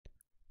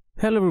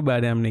Hello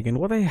everybody, I'm Nick, and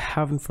what I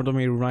have in front of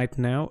me right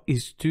now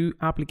is two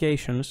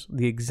applications,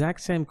 the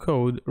exact same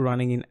code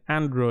running in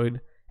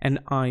Android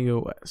and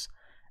iOS.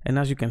 And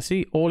as you can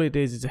see, all it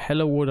is a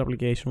hello world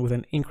application with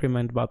an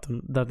increment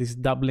button that is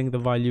doubling the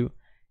value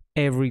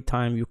every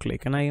time you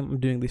click. And I am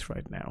doing this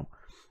right now.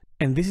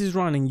 And this is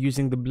running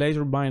using the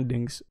Blazor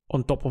Bindings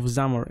on top of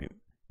Xamarin.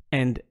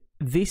 And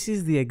this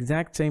is the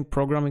exact same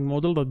programming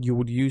model that you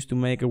would use to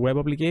make a web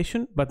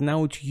application, but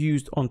now it's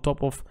used on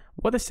top of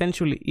what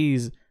essentially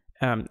is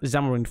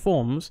Xamarin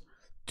Forms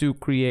to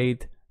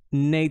create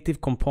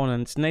native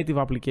components, native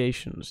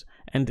applications.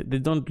 And they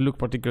don't look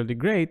particularly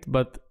great,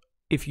 but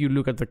if you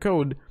look at the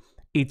code,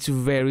 it's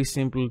very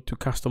simple to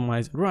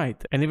customize and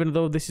write. And even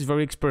though this is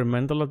very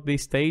experimental at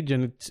this stage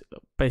and it's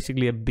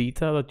basically a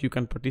beta that you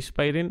can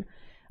participate in,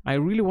 I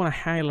really want to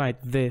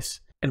highlight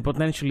this and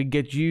potentially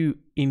get you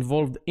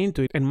involved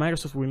into it. And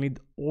Microsoft will need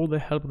all the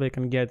help they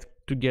can get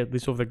to get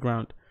this off the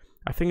ground.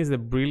 I think it's a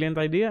brilliant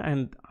idea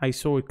and I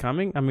saw it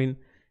coming. I mean,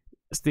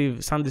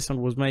 Steve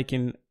Sanderson was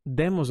making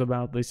demos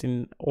about this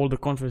in all the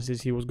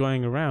conferences he was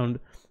going around,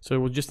 so it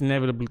was just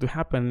inevitable to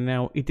happen.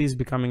 Now it is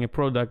becoming a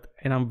product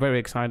and I'm very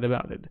excited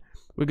about it.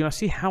 We're gonna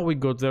see how we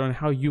got there and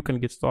how you can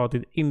get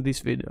started in this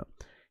video.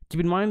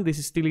 Keep in mind this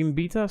is still in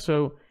beta,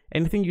 so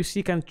anything you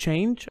see can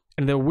change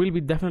and there will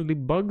be definitely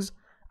bugs.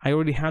 I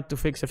already had to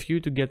fix a few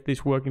to get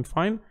this working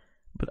fine,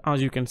 but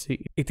as you can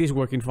see it is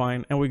working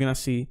fine and we're gonna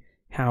see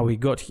how we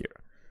got here.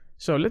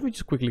 So let me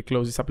just quickly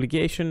close this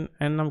application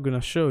and I'm gonna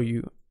show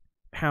you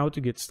how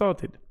to get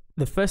started.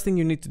 The first thing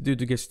you need to do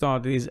to get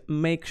started is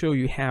make sure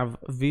you have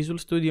Visual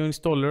Studio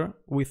Installer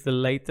with the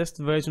latest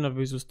version of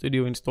Visual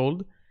Studio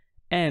installed,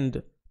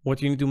 and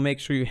what you need to make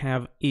sure you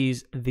have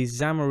is the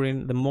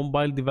Xamarin, the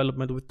mobile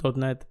development with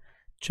 .NET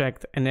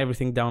checked and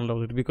everything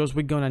downloaded, because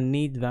we're gonna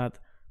need that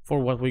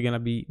for what we're gonna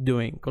be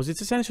doing, because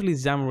it's essentially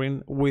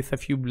Xamarin with a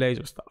few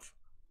Blazor stuff.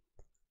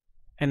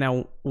 And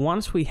now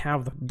once we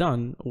have that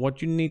done,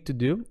 what you need to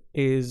do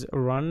is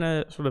run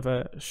a sort of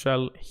a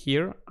shell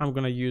here. I'm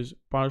gonna use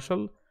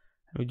PowerShell.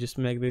 Let me just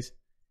make this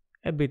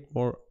a bit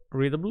more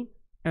readable.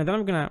 And then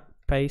I'm gonna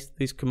paste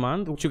this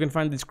command, which you can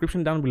find in the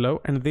description down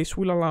below. And this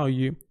will allow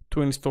you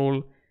to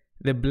install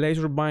the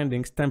Blazor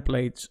Bindings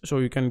templates so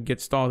you can get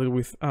started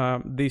with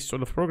this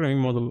sort of programming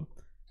model.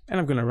 And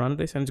I'm gonna run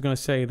this and it's gonna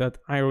say that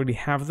I already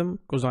have them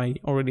because I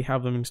already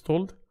have them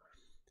installed.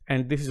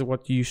 And this is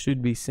what you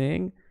should be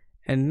seeing.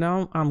 And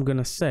now I'm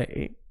gonna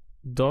say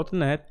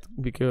 .NET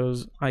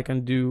because I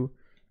can do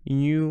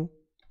new,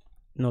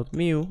 not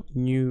new,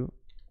 new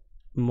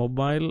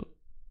mobile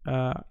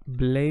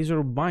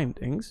Blazor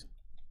Bindings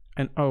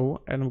and and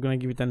I'm gonna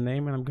give it a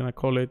name and I'm gonna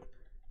call it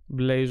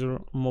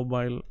Blazor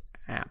Mobile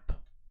App.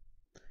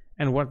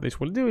 And what this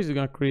will do is it's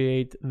gonna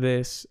create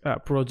this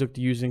project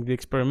using the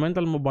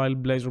experimental mobile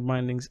Blazor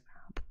Bindings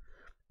app.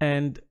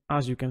 And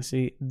as you can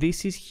see,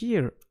 this is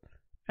here.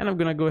 And I'm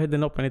gonna go ahead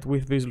and open it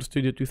with Visual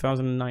Studio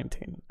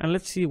 2019. And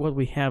let's see what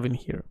we have in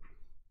here.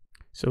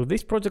 So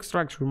this project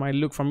structure might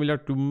look familiar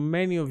to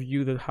many of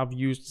you that have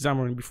used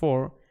Xamarin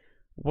before.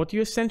 What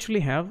you essentially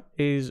have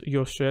is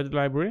your shared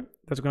library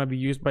that's gonna be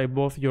used by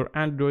both your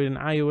Android and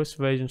iOS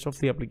versions of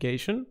the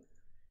application.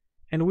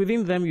 And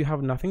within them you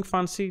have nothing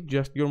fancy,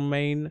 just your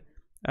main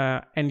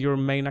and your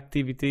main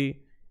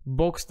activity,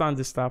 box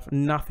standard stuff,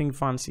 nothing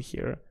fancy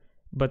here.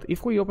 But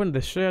if we open the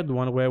shared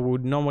one where we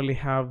would normally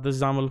have the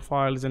XAML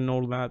files and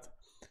all that,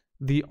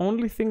 the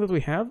only thing that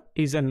we have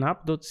is an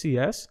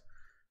app.cs,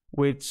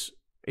 which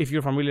if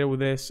you're familiar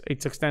with this,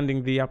 it's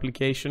extending the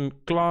application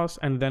class,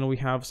 and then we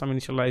have some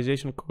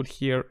initialization code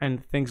here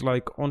and things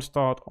like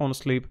onStart,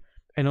 onSleep,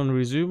 and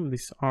onResume.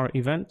 These are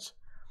events.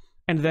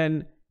 And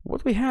then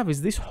what we have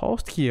is this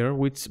host here,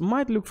 which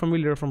might look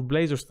familiar from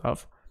Blazor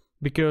stuff,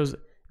 because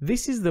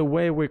this is the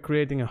way we're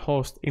creating a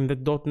host in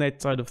the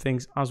 .NET side of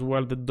things as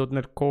well, the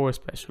 .NET Core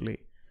especially.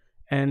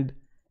 And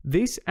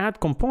this add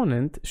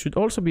component should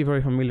also be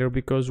very familiar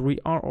because we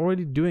are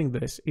already doing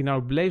this in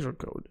our Blazor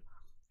code.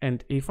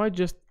 And if I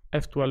just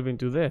F12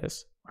 into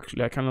this,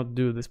 actually I cannot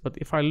do this, but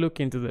if I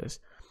look into this,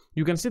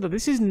 you can see that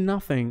this is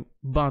nothing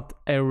but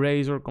a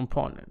razor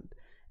component.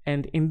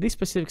 And in this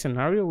specific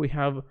scenario, we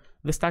have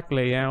the stack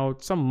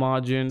layout, some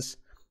margins,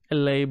 a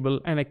label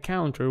and a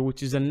counter,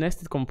 which is a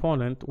nested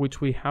component,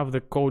 which we have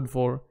the code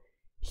for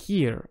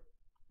here.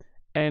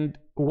 And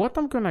what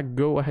I'm gonna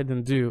go ahead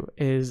and do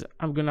is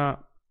I'm gonna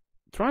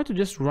try to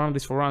just run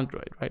this for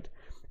Android, right?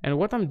 And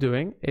what I'm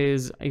doing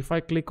is if I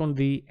click on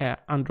the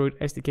Android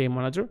SDK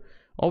Manager,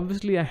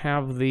 obviously I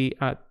have the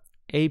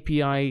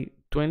API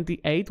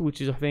 28,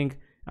 which is I think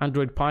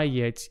Android Pie.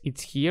 Yeah,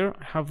 it's here.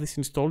 I have this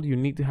installed. You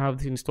need to have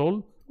this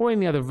installed, or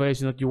any other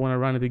version that you want to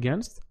run it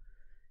against.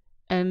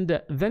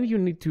 And then you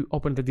need to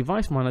open the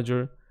device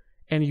manager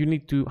and you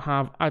need to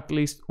have at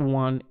least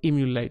one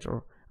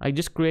emulator. I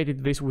just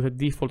created this with a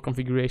default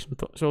configuration,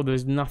 so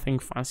there's nothing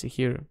fancy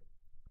here.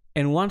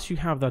 And once you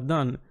have that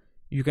done,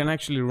 you can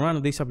actually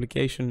run this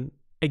application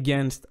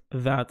against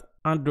that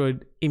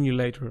Android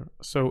emulator.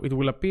 So it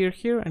will appear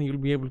here and you'll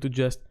be able to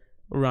just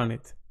run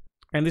it.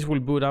 And this will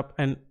boot up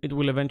and it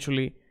will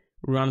eventually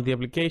run the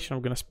application.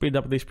 I'm gonna speed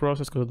up this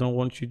process because I don't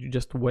want you to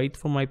just wait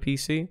for my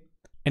PC.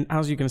 And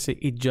as you can see,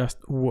 it just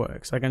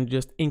works. I can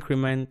just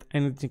increment,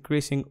 and it's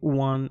increasing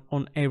 1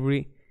 on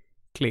every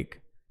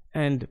click.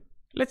 And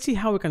let's see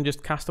how we can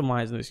just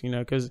customize this,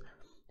 because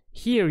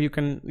here you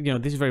can,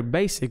 this is very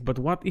basic, but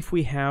what if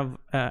we have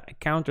a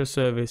counter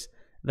service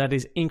that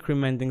is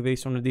incrementing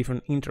this on a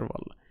different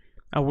interval?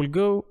 I will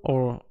go,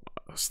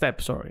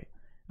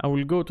 I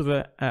will go to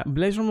the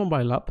Blazor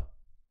Mobile app,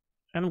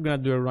 and I'm gonna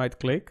do a right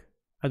click.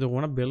 I don't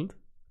wanna build.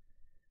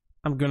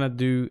 I'm gonna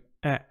do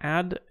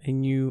add a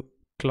new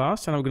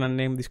class, and I'm gonna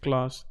name this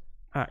class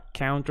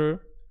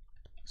counter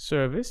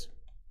service.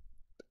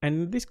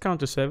 And in this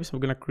counter service, I'm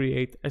gonna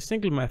create a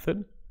single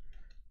method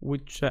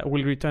which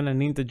will return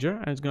an integer,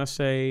 and it's gonna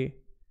say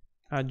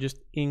just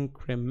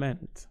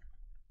increment.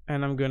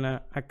 And I'm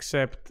gonna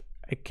accept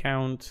a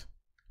count,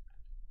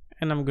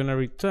 and I'm gonna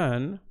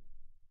return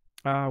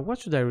what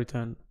should I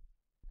return?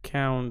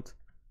 Count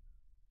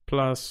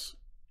plus,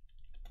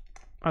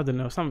 I don't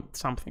know,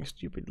 something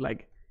stupid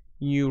like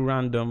new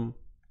random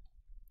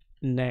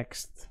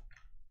next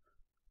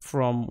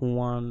from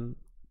 1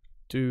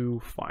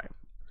 to 5.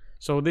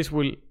 So this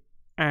will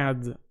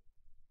add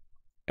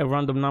a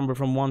random number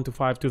from 1 to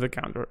 5 to the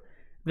counter.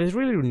 There's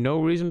really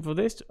no reason for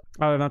this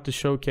other than to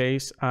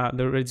showcase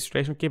the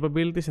registration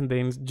capabilities and the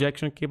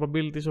injection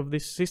capabilities of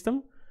this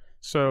system.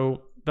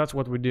 So that's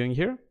what we're doing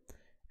here.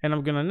 And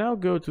I'm gonna now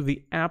go to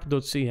the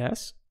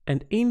app.cs,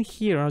 and in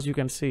here, as you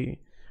can see,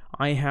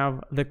 I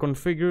have the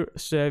configure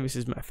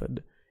services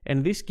method,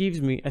 and this gives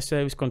me a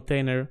service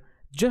container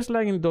just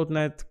like in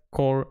 .NET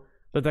Core,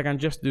 that I can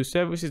just do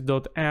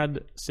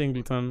services.add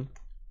singleton,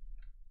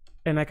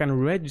 and I can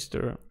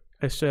register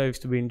a service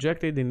to be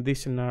injected. In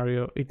this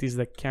scenario, it is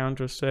the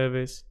counter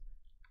service,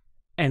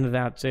 and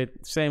that's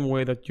it, same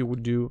way that you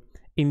would do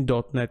in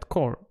 .NET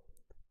Core.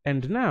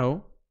 And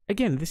now,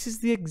 again, this is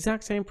the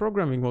exact same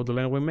programming model,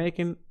 and we're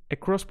making a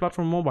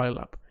cross-platform mobile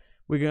app.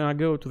 We're gonna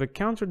go to the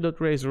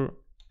counter.razor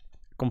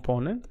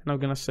component, and I'm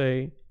gonna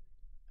say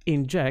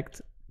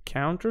inject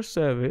counter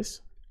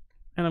service,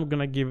 and I'm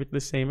gonna give it the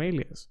same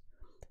alias.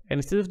 And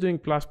instead of doing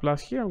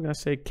 ++ here, I'm gonna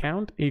say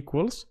count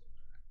equals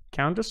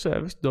counter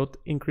service dot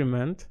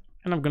increment,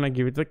 and I'm gonna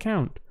give it the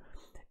count.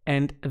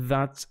 And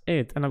that's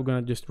it. And I'm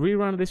gonna just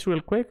rerun this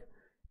real quick,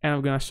 and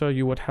I'm gonna show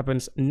you what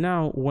happens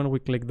now when we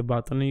click the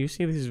button. And you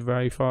see this is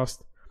very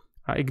fast.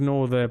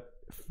 Ignore the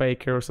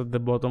fake errors at the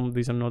bottom,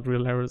 these are not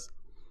real errors.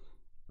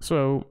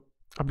 So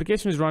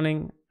application is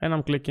running, and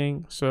I'm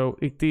clicking, so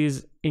it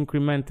is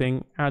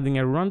incrementing, adding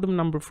a random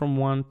number from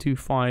 1 to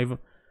 5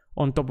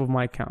 on top of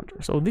my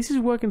counter. So this is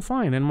working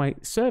fine, and my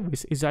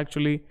service is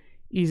actually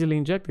easily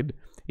injected.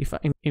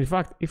 In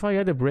fact, if I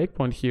add a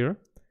breakpoint here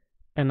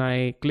and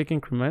I click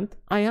increment,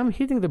 I am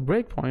hitting the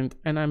breakpoint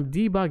and I'm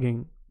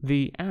debugging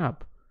the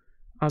app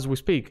as we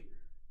speak.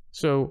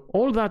 So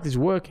all that is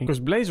working because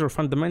Blazor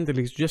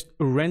fundamentally is just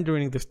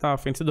rendering the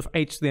stuff instead of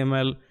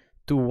HTML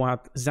to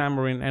what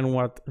Xamarin and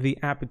what the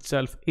app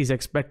itself is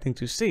expecting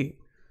to see.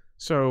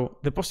 So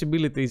the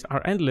possibilities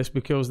are endless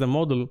because the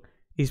model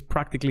is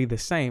practically the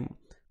same.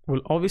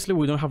 Well, obviously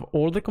we don't have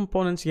all the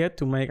components yet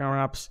to make our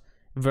apps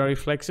very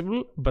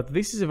flexible, but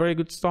this is a very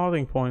good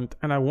starting point,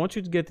 and I want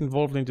you to get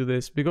involved into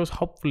this because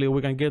hopefully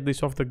we can get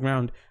this off the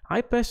ground.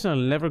 I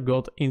personally never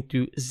got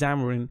into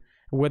Xamarin,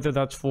 whether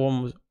that's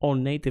Forms or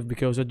native,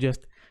 because I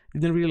just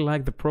didn't really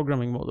like the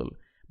programming model.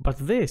 But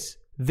this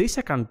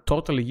I can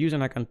totally use,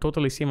 and I can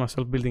totally see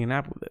myself building an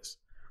app with this.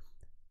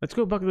 Let's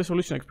go back to the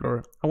Solution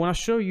Explorer. I want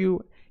to show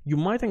you, you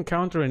might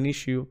encounter an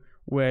issue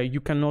where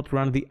you cannot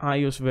run the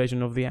iOS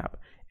version of the app.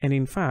 And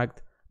in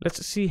fact,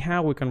 let's see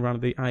how we can run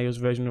the iOS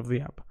version of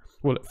the app.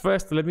 Well,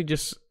 first, let me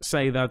just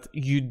say that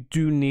you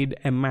do need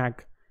a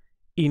Mac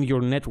in your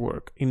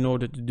network in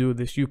order to do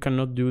this. You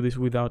cannot do this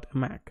without a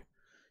Mac.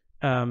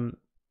 And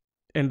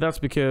that's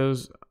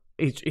because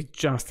it's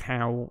just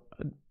how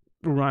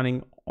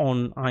running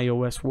on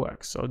iOS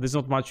works. So there's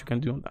not much you can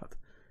do on that.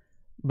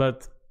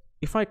 But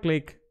if I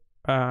click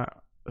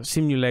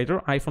simulator,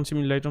 iPhone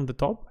simulator on the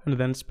top, and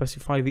then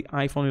specify the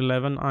iPhone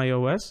 11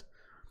 iOS,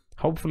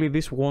 hopefully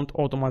this won't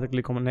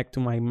automatically connect to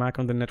my Mac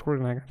on the network,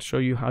 and I can show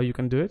you how you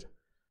can do it.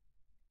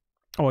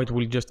 Or it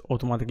will just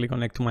automatically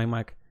connect to my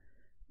Mac.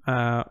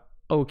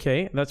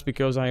 Okay, that's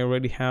because I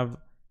already have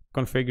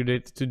configured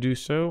it to do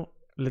so.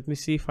 Let me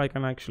see if I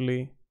can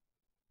actually,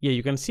 yeah,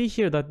 you can see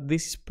here that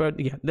this is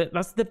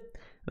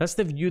that's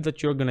the view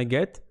that you're gonna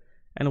get.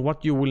 And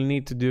what you will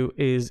need to do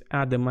is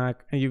add a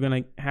Mac, and you're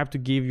gonna have to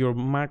give your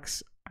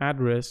Mac's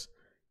address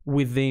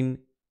within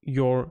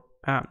your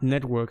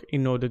network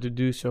in order to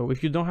do so.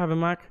 If you don't have a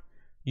Mac,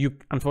 you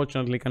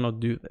unfortunately cannot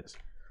do this.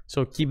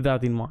 So keep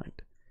that in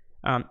mind.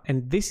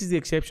 And this is the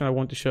exception I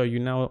want to show you.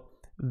 Now,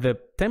 the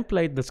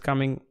template that's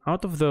coming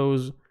out of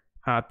those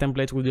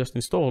templates we just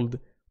installed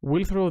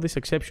will throw this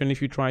exception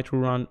if you try to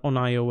run on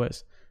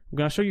iOS. I'm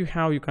gonna show you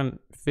how you can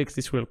fix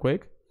this real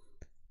quick.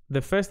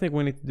 The first thing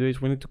we need to do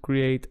is we need to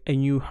create a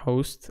new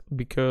host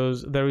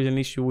because there is an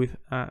issue with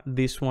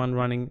this one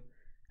running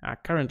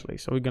currently.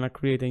 So we're gonna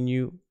create a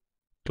new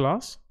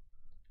class,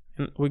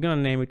 and we're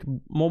gonna name it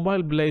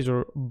Mobile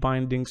Blazor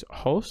Bindings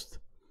Host.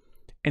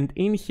 And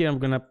in here, I'm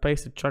gonna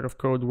paste a chunk of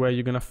code where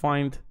you're gonna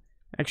find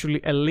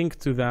actually a link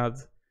to that,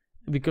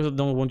 because I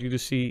don't want you to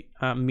see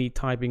me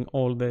typing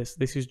all this.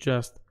 This is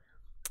just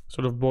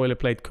sort of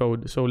boilerplate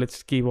code, so let's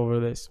skip over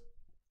this.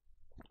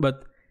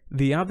 But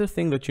the other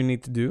thing that you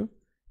need to do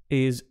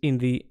is in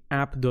the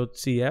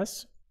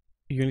app.cs,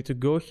 you need to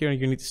go here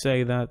and you need to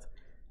say that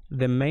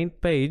the main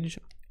page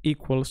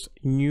equals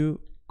new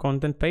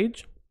content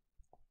page.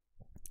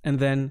 And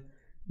then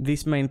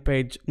this main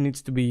page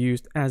needs to be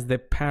used as the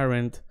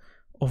parent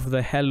of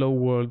the hello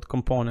world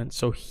component.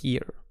 So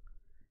here.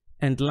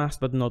 And last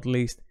but not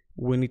least,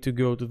 we need to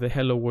go to the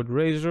hello world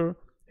razor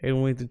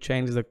and we need to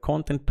change the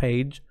content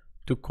page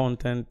to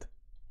content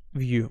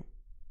view.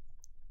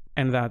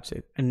 And that's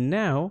it. And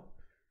now,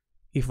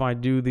 if I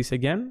do this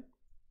again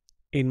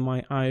in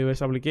my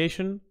iOS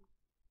application,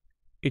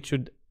 it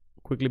should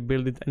quickly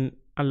build it and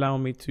allow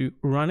me to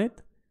run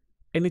it.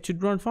 And it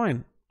should run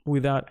fine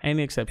without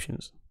any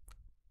exceptions.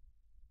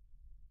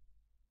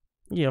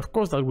 Yeah, of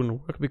course that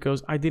wouldn't work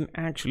because I didn't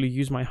actually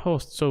use my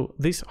host. So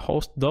this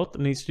host dot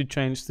needs to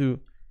change to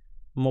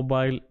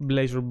Mobile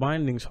Blazor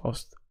Bindings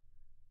host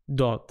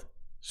dot.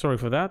 Sorry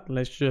for that.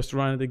 Let's just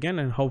run it again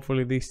and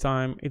hopefully this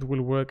time it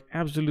will work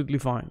absolutely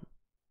fine.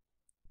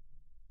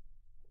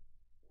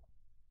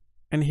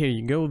 And here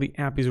you go. The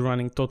app is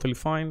running totally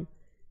fine.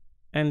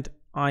 And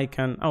I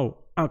can,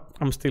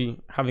 I'm still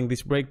having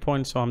this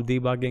breakpoint, so I'm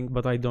debugging,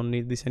 but I don't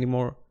need this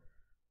anymore.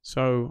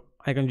 So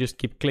I can just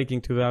keep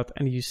clicking to that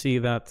and you see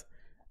that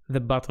the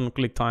button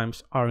click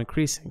times are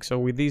increasing. So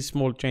with these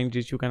small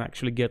changes, you can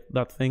actually get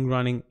that thing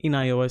running in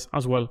iOS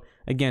as well.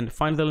 Again,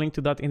 find the link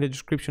to that in the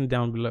description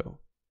down below.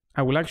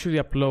 I will actually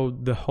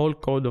upload the whole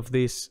code of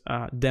this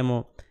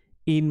demo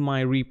in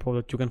my repo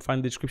that you can find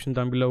in the description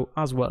down below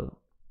as well.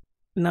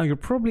 Now you're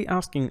probably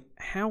asking,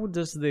 how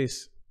does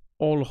this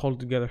all hold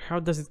together? How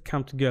does it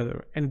come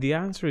together? And the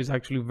answer is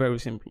actually very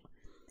simple.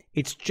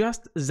 It's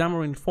just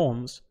Xamarin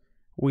Forms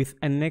with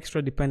an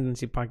extra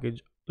dependency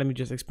package. Let me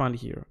just expand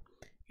here.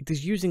 It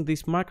is using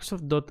this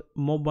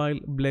Microsoft.Mobile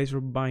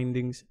Blazor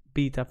Bindings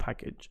beta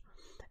package.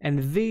 And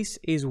this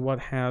is what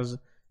has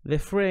the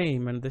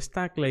frame and the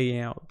stack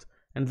layout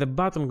and the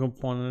button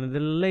component and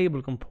the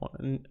label component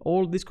and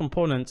all these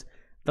components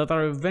that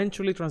are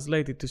eventually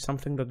translated to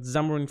something that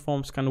Xamarin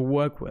Forms can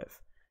work with.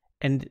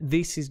 And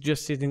this is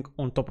just sitting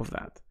on top of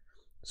that.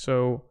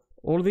 So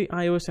all the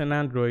iOS and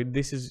Android,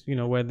 this is,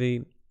 where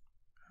the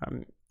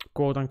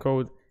quote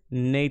unquote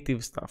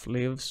native stuff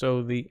lives.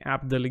 So the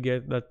app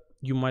delegate that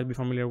you might be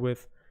familiar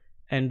with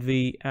and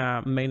the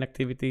main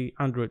activity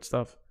Android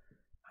stuff.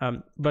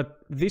 But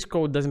this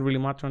code doesn't really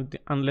matter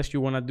unless you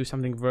want to do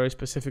something very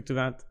specific to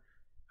that.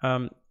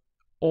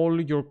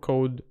 All your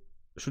code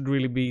should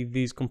really be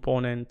these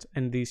components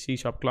and these C#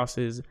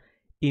 classes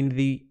in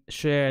the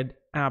shared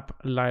app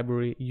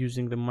library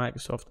using the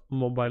Microsoft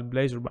Mobile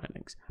Blazor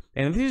Bindings.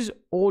 And this is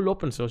all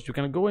open source. You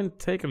can go and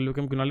take a look.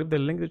 I'm going to leave the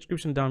link in the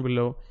description down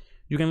below.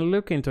 You can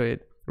look into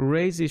it,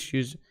 raise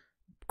issues,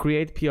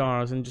 create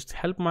PRs, and just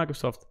help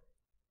Microsoft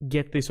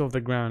get this off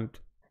the ground.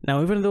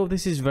 Now, even though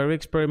this is very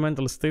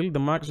experimental still, the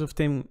Microsoft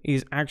team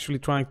is actually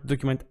trying to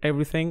document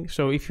everything.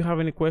 So if you have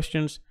any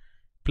questions,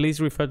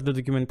 please refer to the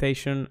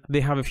documentation.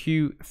 They have a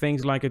few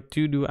things like a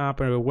to-do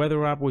app and a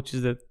weather app, which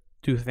is the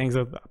two things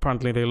that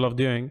apparently they love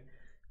doing.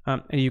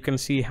 And you can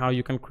see how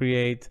you can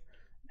create,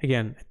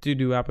 again, a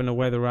to-do app and a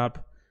weather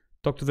app,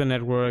 talk to the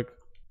network,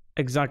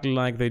 exactly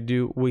like they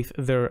do with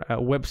their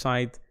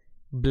website,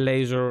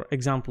 Blazor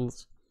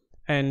examples.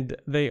 And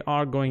they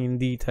are going in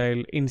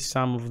detail in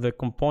some of the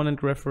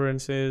component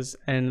references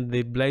and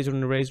the Blazor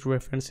and erased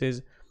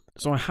references.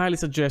 So I highly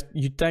suggest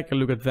you take a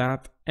look at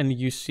that and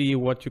you see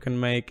what you can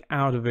make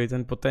out of it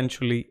and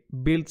potentially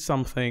build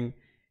something,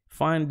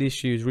 find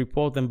issues,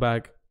 report them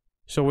back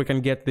so we can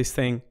get this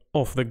thing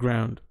off the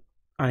ground.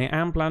 I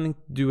am planning to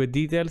do a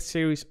detailed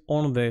series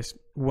on this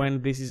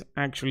when this is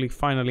actually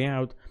finally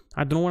out.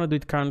 I don't want to do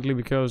it currently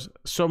because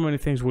so many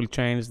things will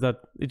change that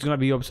it's going to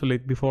be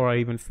obsolete before I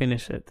even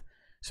finish it.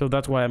 So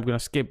that's why I'm going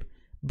to skip.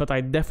 But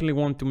I definitely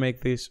want to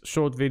make this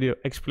short video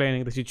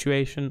explaining the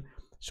situation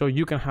so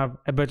you can have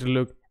a better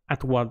look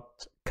at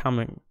what's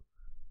coming.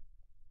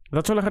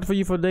 That's all I had for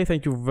you for today.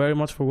 Thank you very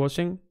much for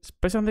watching.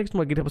 Special thanks to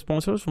my GitHub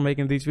sponsors for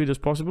making these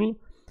videos possible.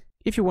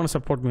 If you want to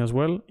support me as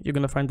well, you're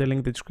going to find the link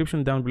in the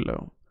description down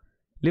below.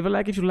 Leave a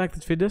like if you liked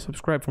this video,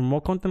 subscribe for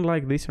more content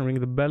like this and ring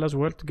the bell as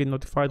well to get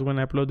notified when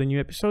I upload a new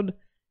episode.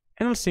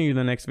 And I'll see you in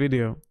the next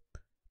video.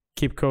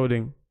 Keep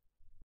coding.